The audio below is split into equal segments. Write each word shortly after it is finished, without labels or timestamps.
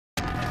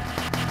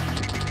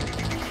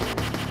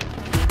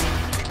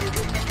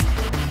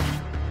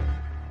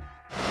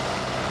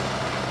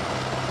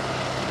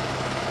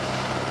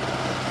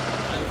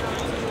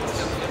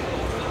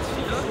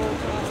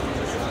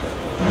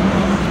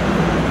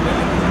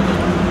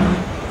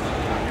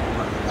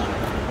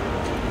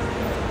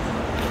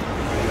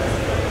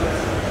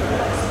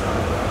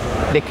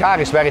The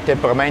car is very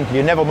temperamental.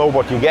 You never know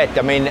what you get.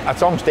 I mean, at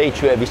some stage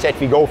we said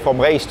we go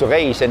from race to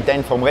race, and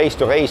then from race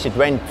to race it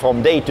went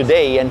from day to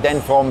day, and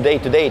then from day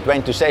to day it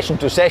went to session,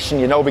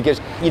 you know,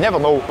 because you never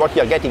know what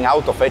you're getting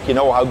out of it, you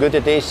know, how good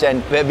it is.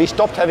 And we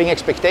stopped having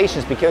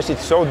expectations because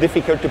it's so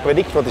difficult to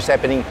predict what is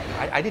happening.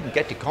 I didn't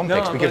get the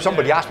context because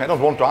somebody asked me. I don't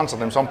want to answer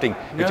them something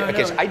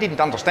because I didn't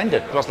understand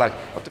it. It was like,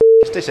 what the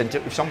is this? And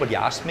if somebody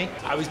asked me,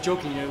 I was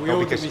joking. You know, we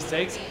all do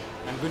mistakes,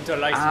 and Guenther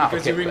likes it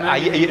because you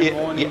remember in the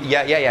morning.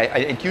 Yeah.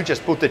 And you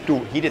just put the two.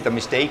 He did a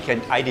mistake,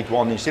 and I did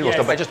one in Silverstone. Yes.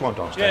 But I just want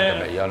to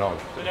understand. Yeah, no.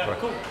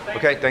 Cool.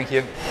 Okay, thank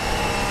you.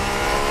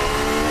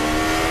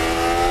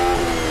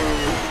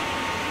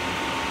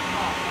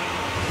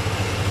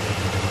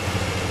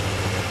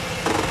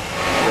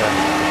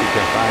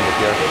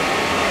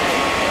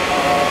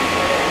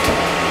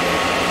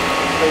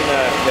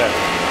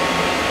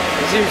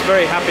 He seems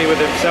very happy with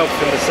himself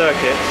in the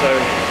circuit, so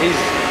he's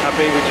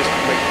happy. We just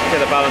get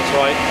the balance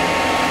right.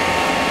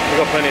 We've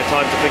got plenty of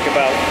time to think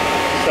about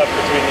stuff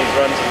between these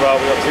runs as well.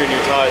 We've got 2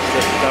 new tyres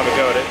to have a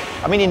go at it.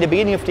 I mean, in the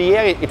beginning of the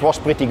year it was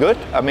pretty good.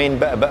 I mean,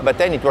 but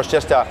then it was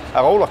just a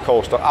roller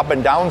coaster, up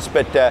and downs.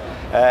 But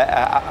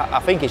I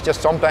think it's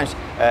just sometimes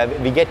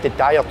we get the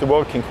tire to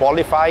work in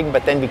qualifying,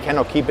 but then we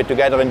cannot keep it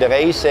together in the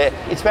race.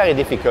 It's very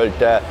difficult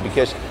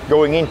because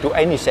going into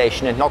any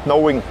session and not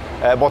knowing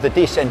what it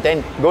is, and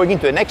then going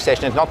into the next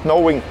session and not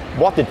knowing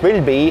what it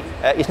will be,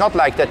 it's not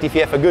like that if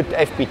you have a good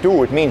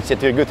FP2, it means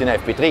that you're good in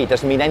FP3. It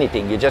doesn't mean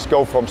anything. You just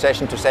go from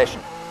session to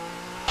session.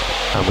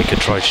 And we could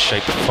try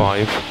shape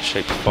 5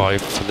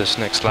 for this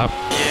next lap.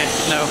 Yeah,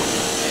 no.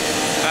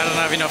 I don't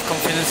have enough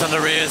confidence on the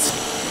rears.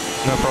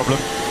 No problem.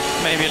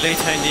 Maybe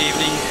later in the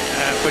evening,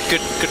 but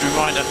good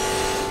reminder.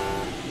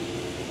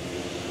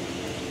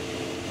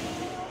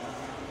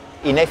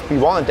 In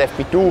FP1 and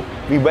FP2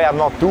 we were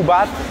not too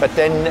bad, but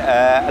then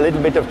a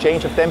little bit of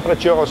change of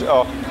temperature or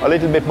a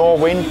little bit more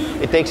wind,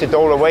 it takes it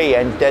all away.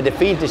 And the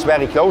field is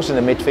very close in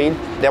the midfield.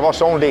 There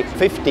was only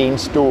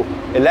 15th to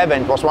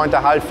 11th, was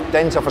 1.5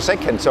 tenths of a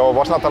second, so it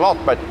was not a lot,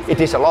 but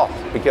it is a lot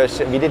because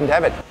we didn't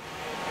have it.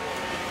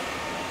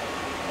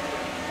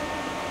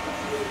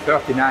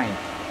 39.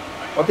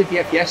 What did you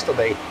have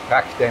yesterday,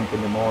 track temp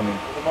in the morning? In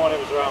the morning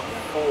it was around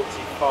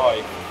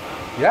 45.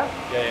 Yeah?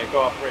 Yeah,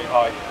 go up pretty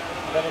high.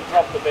 And then it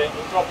dropped a bit,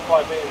 it dropped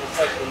quite a bit in the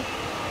session.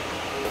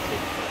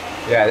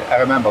 Yeah, I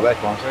remember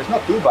that one, so it's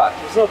not too bad.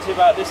 It's not too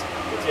bad, it's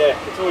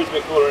always a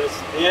bit cooler, and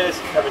the air's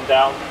coming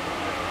down.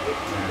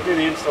 We do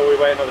the install, we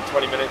wait another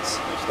 20 minutes,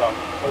 we start.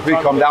 We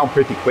come down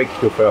pretty quick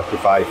to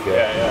 35,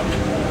 yeah.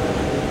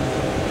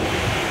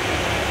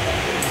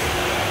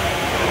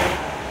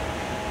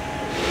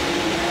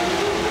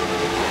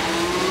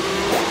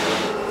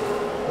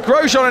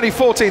 Grosjean only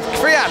 14th.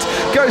 Kvyat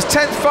goes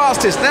 10th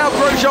fastest. Now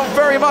Grosjean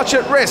very much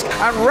at risk.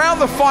 And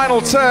round the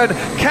final turn,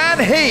 can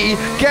he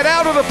get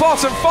out of the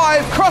bottom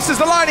 5? Crosses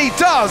the line, he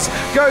does.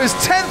 Goes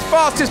 10th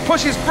fastest,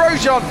 pushes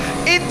Grosjean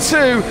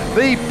into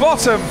the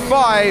bottom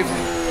 5.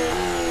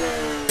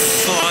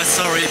 Oh,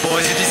 sorry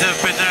boys, you deserve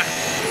better.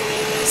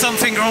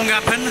 Something wrong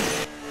happened.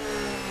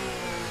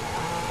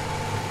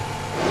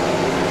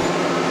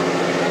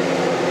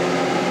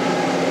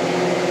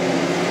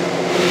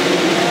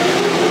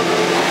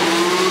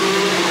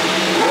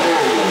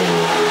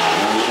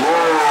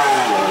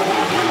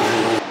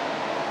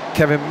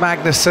 Kevin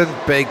Magnussen,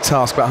 big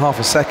task, about half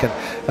a second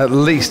at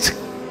least.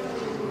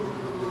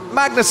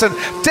 Magnussen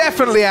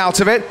definitely out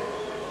of it.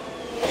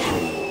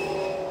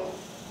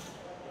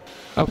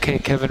 Okay,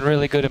 Kevin,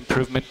 really good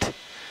improvement.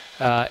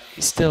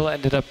 He still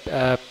ended up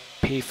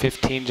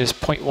P15, just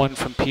 0.1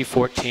 from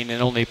P14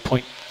 and only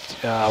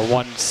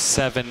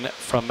 0.17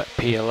 from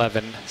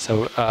P11.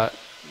 So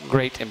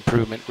great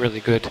improvement,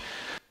 really good.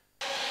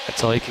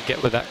 That's all you could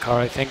get with that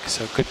car, I think,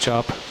 so good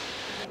job.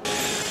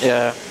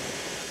 Yeah.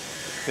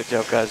 Good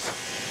job, guys.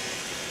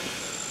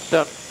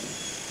 Don't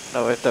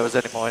know if there was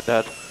any more in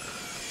that.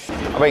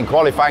 I mean,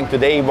 qualifying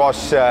today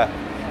was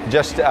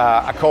just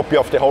a copy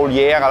of the whole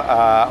year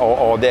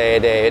or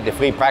the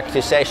free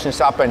practice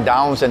sessions, up and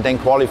downs, and then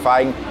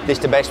qualifying. This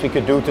is the best we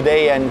could do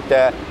today, and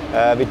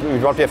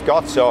with what we have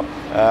got. So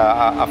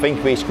I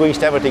think we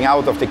squeezed everything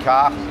out of the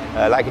car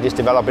like it is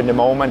developed in the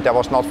moment. There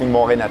was nothing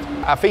more in it.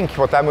 I think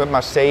what I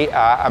must say,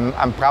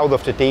 I'm proud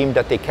of the team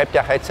that they kept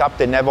their heads up.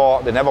 They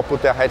never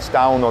put their heads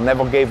down or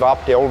never gave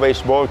up. They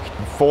always worked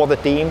for the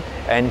team,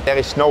 and there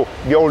is no,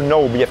 we all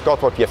know we have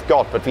got what we have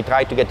got, but we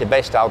try to get the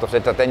best out of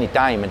it at any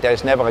time, and there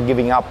is never a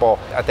giving up or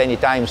at any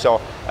time. So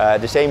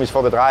the same is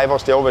for the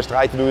drivers. They always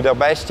try to do their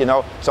best, you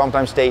know.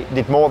 Sometimes they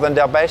did more than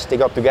their best, they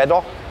got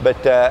together,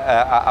 but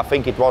I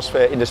think it was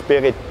in the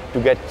spirit to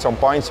get some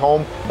points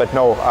home. But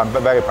no, I'm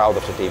very proud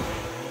of the team.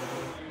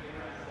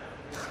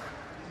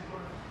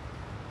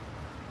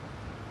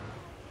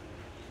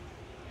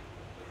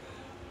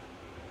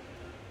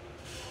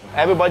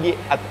 Everybody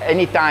at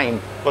any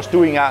time was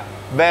doing a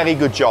very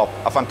good job,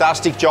 a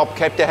fantastic job,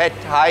 kept the head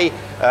high,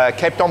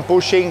 kept on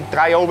pushing,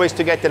 try always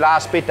to get the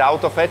last bit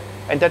out of it,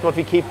 and that's what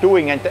we keep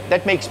doing, and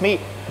that makes me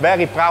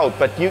very proud.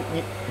 But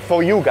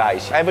for you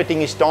guys,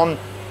 everything is done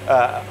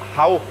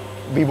how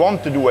we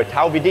want to do it,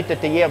 how we did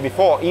it the year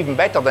before, even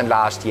better than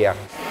last year.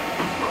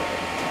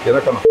 You're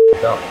not gonna f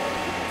it up.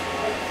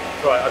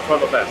 Right, I'll try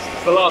my best.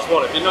 It's the last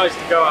one. It'd be nice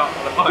to go out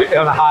on a high.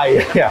 On a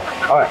high,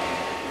 yeah. All right.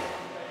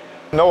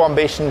 No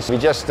ambitions. We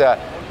just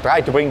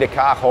try to bring the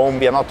car home.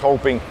 We are not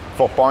hoping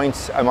for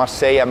points, I must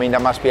say. I mean, there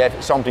must be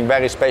something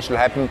very special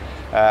happen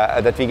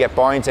that we get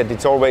points, and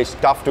it's always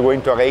tough to go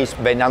into a race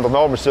when under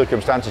normal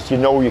circumstances you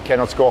know you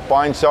cannot score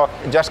points. So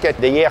just get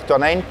the year to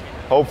an end.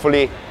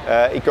 Hopefully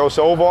it goes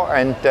over,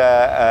 and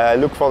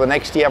look for the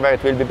next year where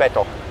it will be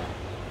better.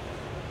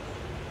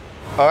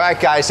 All right,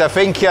 guys, I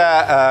think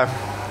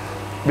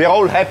we're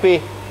all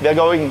happy we're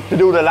going to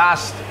do the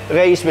last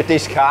race with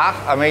this car.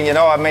 I mean, you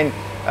know,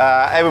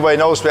 everybody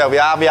knows where we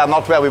are. We are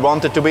not where we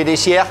wanted to be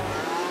this year.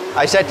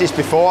 I said this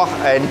before,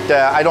 and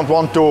I don't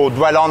want to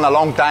dwell on a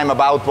long time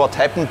about what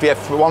happened. We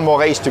have one more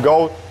race to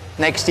go.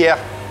 Next year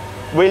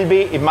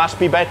it must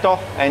be better,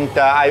 and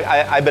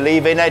I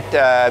believe in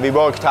it. We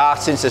worked hard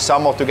since the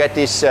summer to get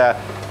this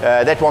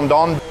that one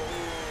done.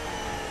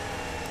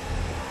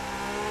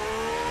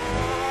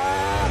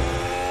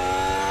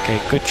 Okay,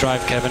 good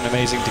drive, Kevin.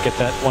 Amazing to get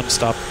that one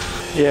stop.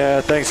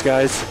 Yeah, thanks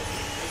guys.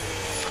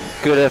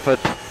 Good effort.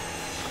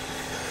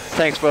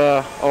 Thanks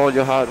for all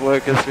your hard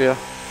work this year.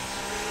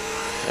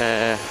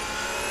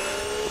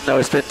 No,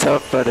 it's been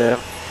tough, but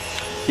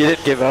you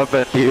didn't give up,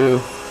 and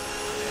you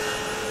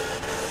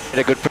did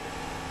a good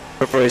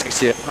preparation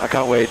next year. I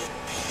can't wait.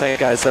 Thank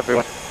you guys,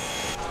 everyone.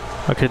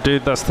 Okay,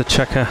 dude, that's the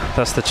checker.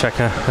 That's the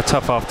checker. A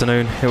tough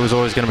afternoon. It was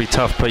always going to be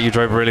tough, but you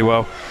drove really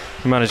well.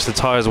 You managed the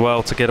tyres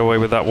well to get away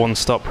with that one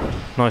stop.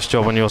 Nice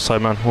job on your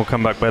side, man. We'll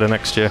come back better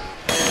next year.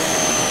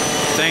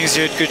 Thanks,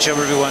 Jude. Good job,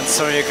 everyone.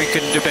 Sorry we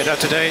couldn't do better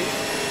today.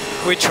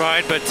 We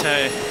tried, but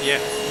yeah,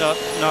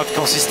 not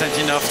consistent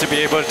enough to be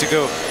able to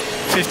go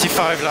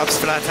 55 laps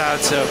flat out.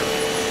 So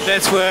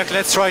let's work.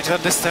 Let's try to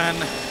understand.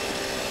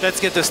 Let's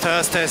get the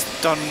stars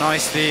test done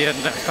nicely and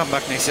come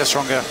back next year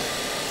stronger.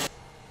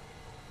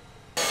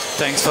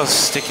 Thanks for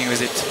sticking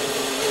with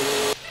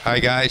it. Hi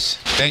guys,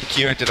 thank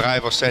you, and the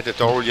driver said it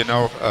all, you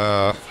know,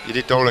 you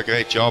did all a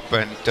great job,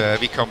 and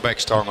we come back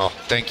stronger.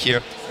 Thank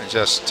you, and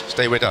just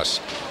stay with us.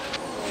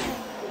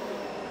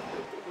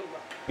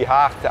 We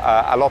had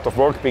a lot of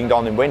work being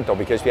done in winter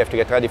because we have to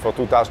get ready for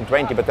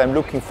 2020, but I'm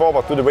looking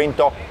forward to the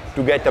winter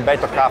to get a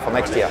better car for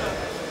next year.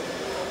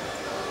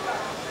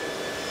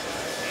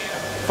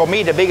 For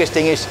me, the biggest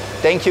thing is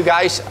thank you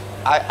guys.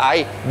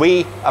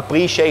 We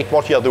appreciate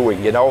what you're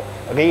doing, you know,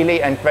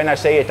 really, and when I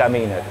say it, I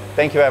mean it.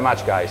 Thank you very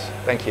much, guys.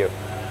 Thank you.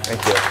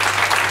 Thank you.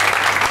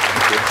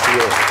 Thank you. See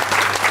you.